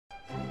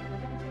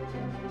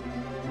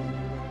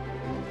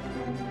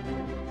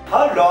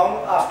How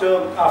long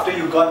after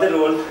you got the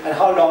role, and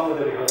how long were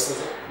the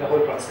rehearsals, the whole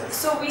process?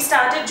 So we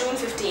started June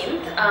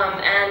 15th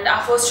and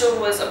our first show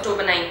was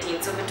October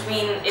 19th. So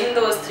in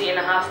those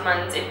 3.5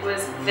 months, it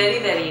was very,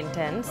 very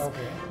intense.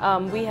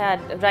 Okay. We had,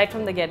 right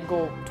from the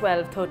get-go,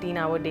 12,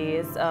 13-hour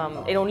days.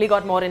 It only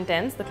got more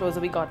intense the closer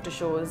we got to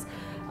shows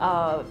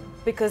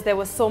because there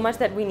was so much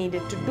that we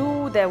needed to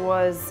do. There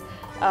was,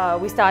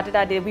 we started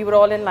our day, we were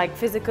all in like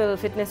physical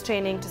fitness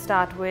training to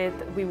start with.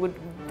 We would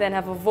then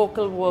have a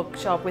vocal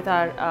workshop with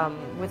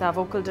our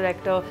vocal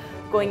director,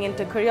 going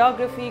into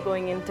choreography,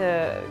 going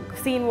into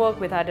scene work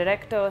with our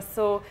director.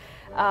 So,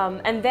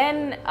 and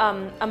then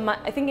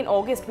I think in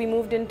August we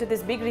moved into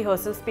this big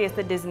rehearsal space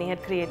that Disney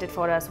had created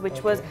for us,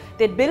 which was,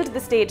 they'd built the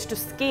stage to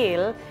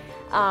scale.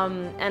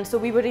 And so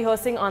we were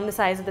rehearsing on the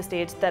size of the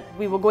stage that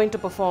we were going to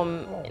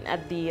perform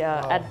at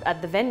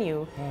the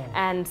venue.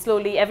 And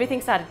slowly everything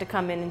started to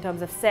come in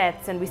terms of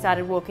sets, and we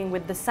started working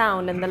with the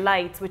sound and the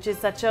lights, which is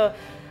such a,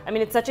 I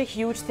mean, it's such a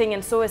huge thing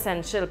and so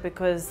essential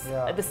because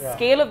the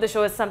scale of the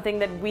show is something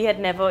that we had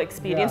never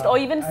experienced or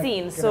even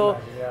seen. So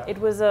it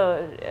was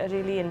a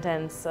really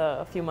intense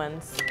few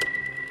months.